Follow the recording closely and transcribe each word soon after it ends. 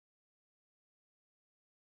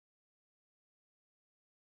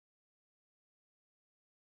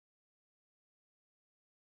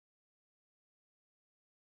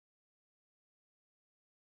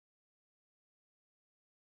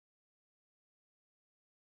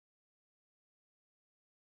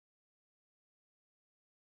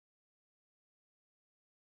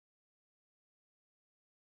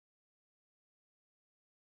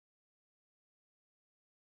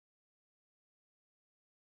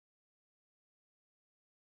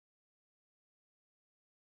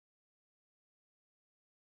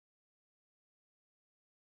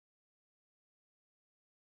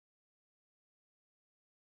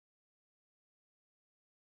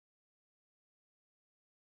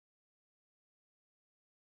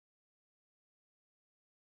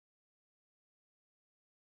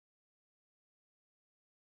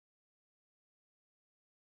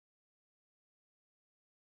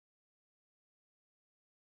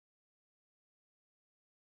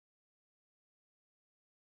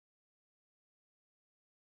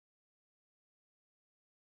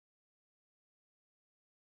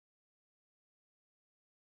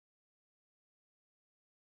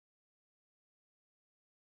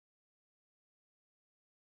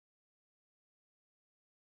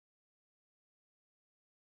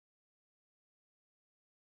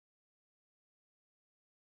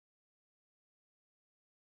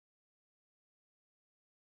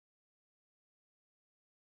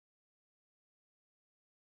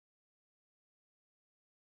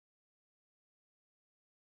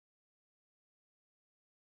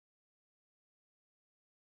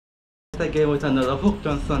again with another Hooked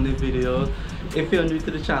on Sunday video. If you're new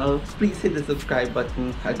to the channel, please hit the subscribe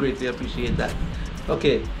button. I greatly appreciate that.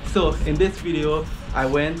 Okay, so in this video I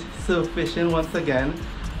went surf fishing once again,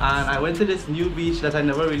 and I went to this new beach that I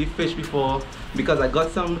never really fished before because I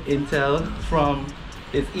got some intel from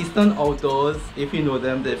Eastern Outdoors. If you know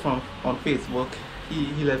them, they're from on Facebook.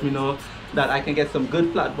 He let me know that I can get some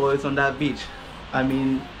good flat boys on that beach. I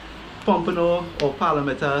mean Pompano or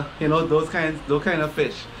Palometa, you know, those kind of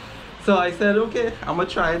fish. So I said, okay, I'm gonna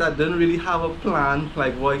try it. I didn't really have a plan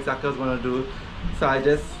like what exactly I was gonna do, so I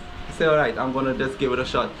just said, all right, I'm gonna just give it a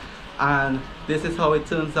shot, and this is how it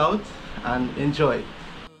turns out. And enjoy.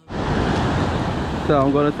 So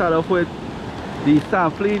I'm gonna start off with the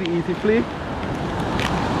sand flea, the easy flea.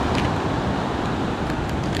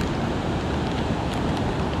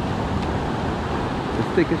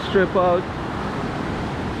 Let's take a strip out.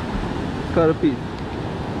 Cut a piece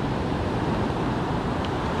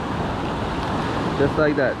just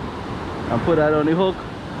like that and put that on the hook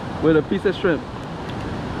with a piece of shrimp.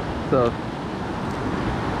 So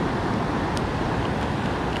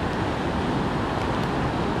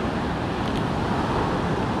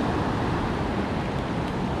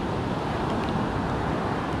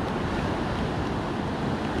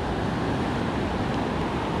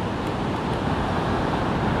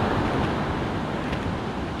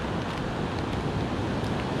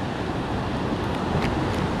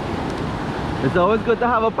it's always good to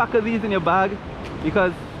have a pack of these in your bag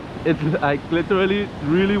because it like literally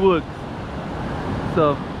really works.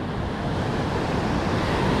 So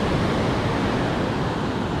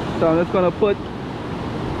I'm just gonna put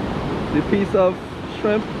the piece of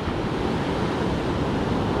shrimp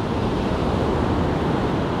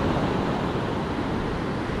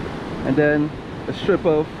and then a strip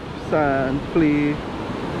of sand flea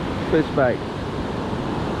fish bite.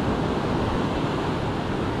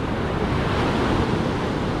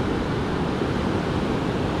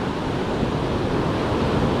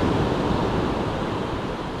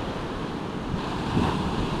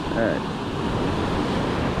 Alright.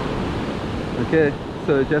 Okay,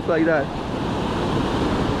 so just like that.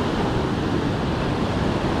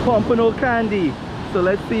 Pompano candy. So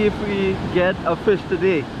let's see if we get a fish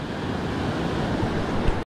today.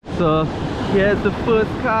 So here's the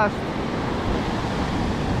first cast.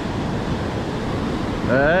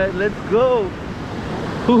 Alright, let's go.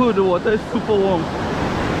 Ooh, the water is super warm.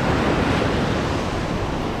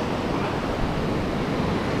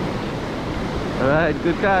 Alright,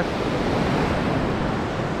 good catch.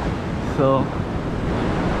 So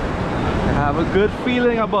I have a good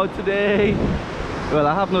feeling about today. Well,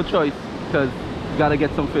 I have no choice because gotta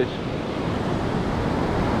get some fish.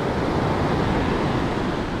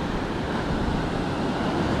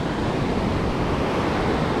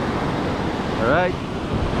 Alright,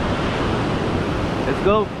 let's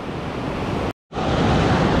go.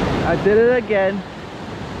 I did it again.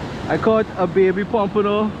 I caught a baby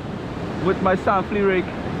pompano with my sand flea rig.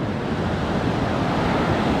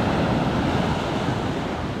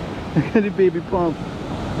 Look at the baby pump.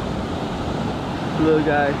 Little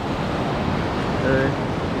guy.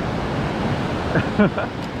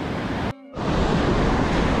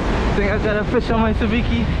 Think I got a fish on my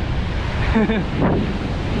sabiki.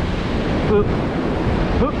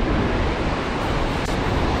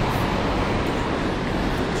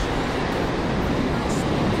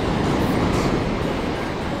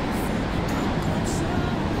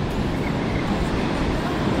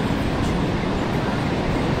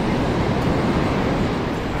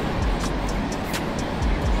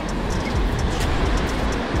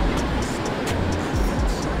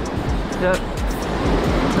 Yep.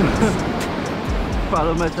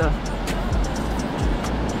 Palometa.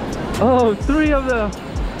 Oh, 3 of them.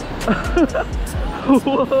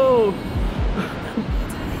 Whoa.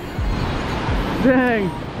 Dang.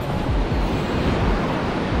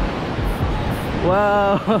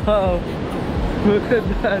 Wow. Look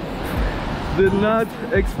at that. Did not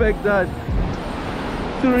expect that.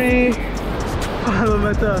 3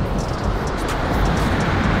 Palometa.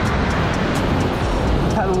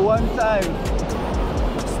 At one time.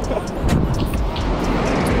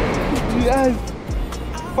 Yes,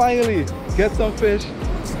 finally get some fish.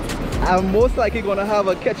 I'm most likely gonna have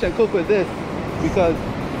a catch and cook with this because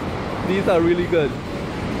these are really good.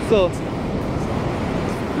 So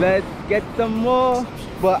let's get some more,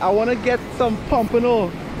 but I want to get some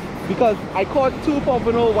pompano because I caught 2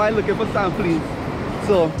 pompano while looking for sand fleas.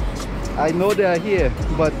 So I know they are here,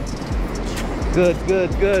 but good.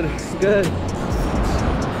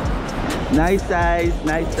 Nice size,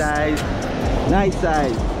 nice size, nice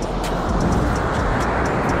size.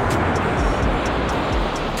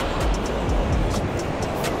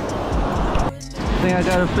 think I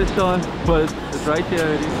got a fish on, but it's right here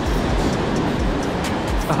already.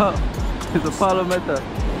 Oh, it's a Palometa.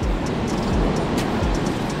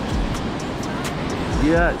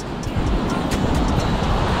 Yeah.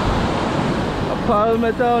 A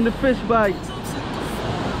Palometa on the fish bite.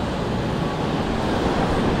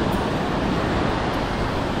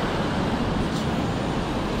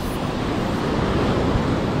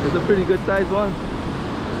 It's a pretty good sized one.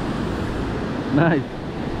 Nice.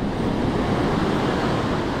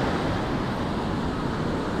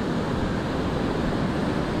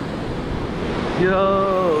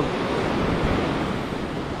 Yo,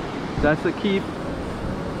 that's a keep.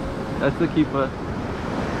 That's the keeper.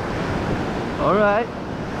 All right,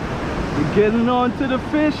 we're getting on to the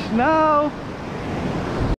fish now.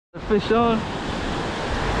 The fish on.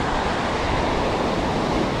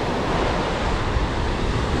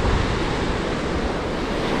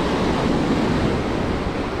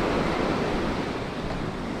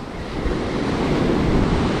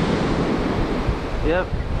 Yep.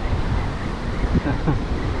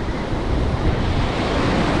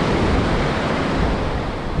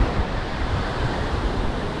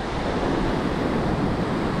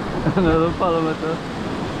 Another Palometa.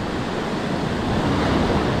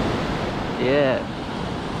 Yeah,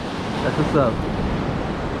 that's what's up.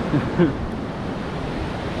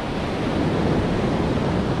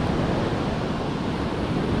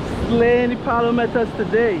 Slaying the Palometas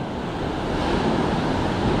today.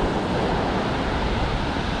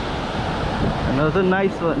 Another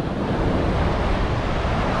nice one.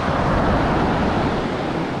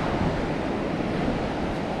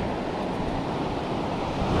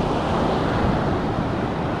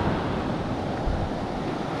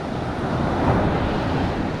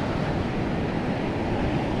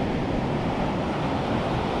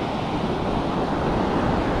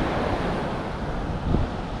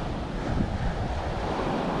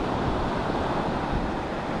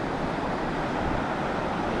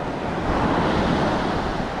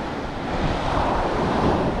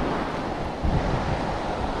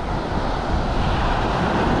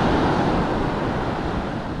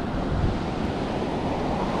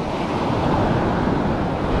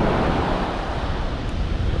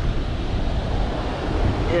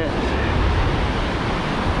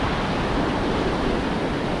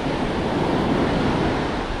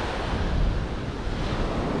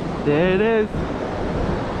 There it is.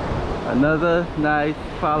 Another nice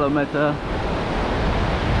Palometa.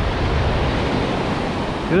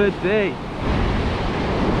 Good day.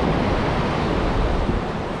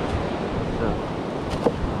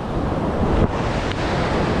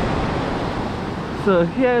 So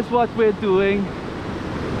here's what we're doing.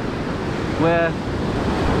 Where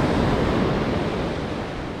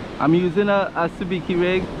I'm using a sabiki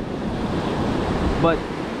rig, but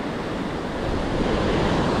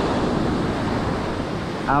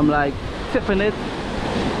I'm like tipping it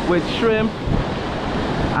with shrimp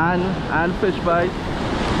and fish bites.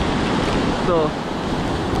 So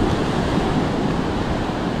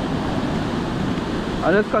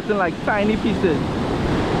I'm just cutting like tiny pieces,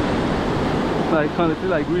 like honestly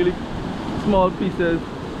like really small pieces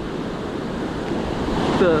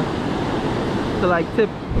to like tip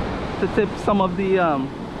some of the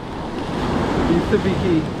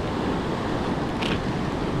sabiki.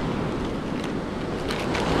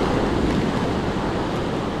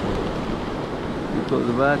 Close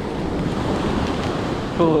the back.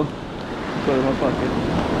 Cool. Put it in my pocket.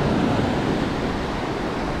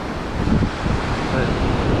 Right.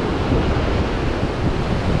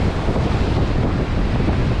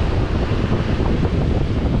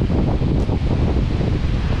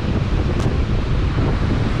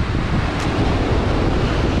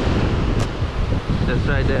 That's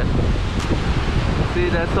right there. See,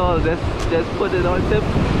 that's all. Just put it on tip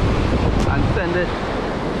and send it.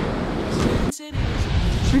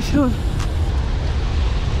 Fish on.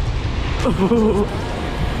 Oh,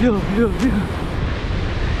 yo.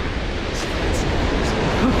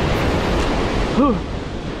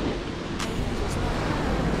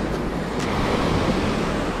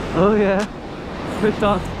 Oh yeah, fish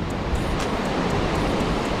on.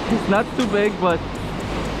 It's not too big, but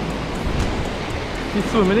he's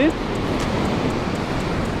swimming in.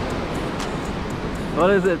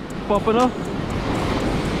 What is it? Pompano?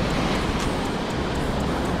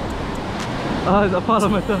 Oh, it's a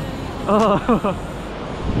Palometa. Oh.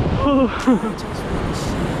 Oh.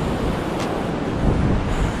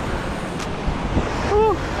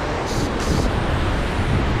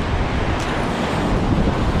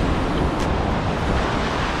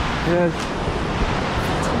 Yes.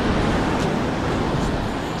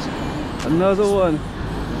 Another one.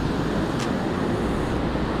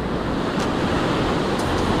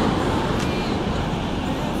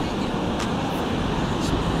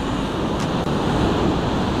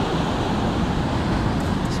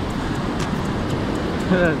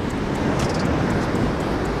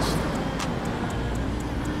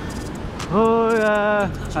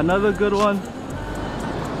 another good one.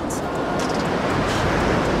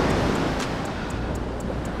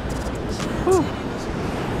 Whew.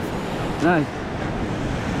 Nice.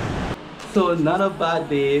 So not a bad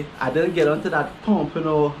day. I didn't get onto that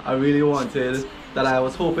Pompano I really wanted, that I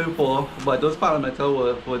was hoping for, but those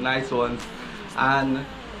Palometa were nice ones. And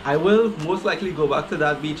I will most likely go back to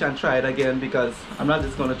that beach and try it again, because I'm not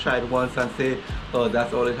just going to try it once and say, oh,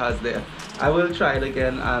 that's all it has there. I will try it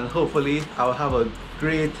again, and hopefully I'll have a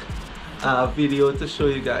great video to show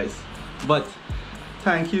you guys. But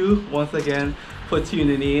thank you once again for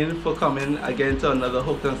tuning in, for coming again to another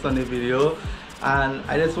Hooked on Sunday video. And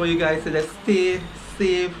I just want you guys to just stay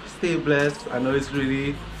safe, stay blessed. I know it's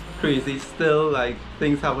really crazy still, like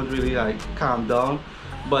things haven't really like calmed down,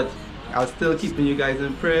 but I'm still keeping you guys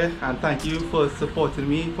in prayer. And thank you for supporting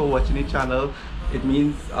me, for watching the channel. It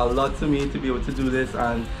means a lot to me to be able to do this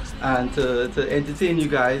and to entertain you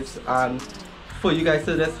guys, and for you guys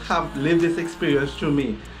to just live this experience through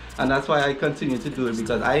me. And that's why I continue to do it,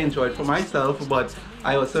 because I enjoy it for myself, but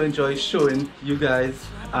I also enjoy showing you guys,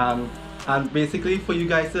 and basically for you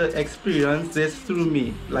guys to experience this through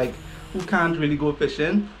me. Like, who can't really go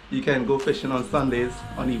fishing, you can go fishing on Sundays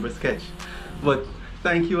on Ebers Catch. But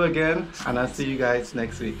thank you again, and I'll see you guys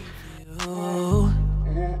next week.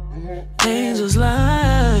 Angels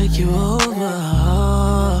like you over.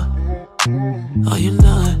 Are you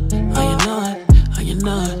not?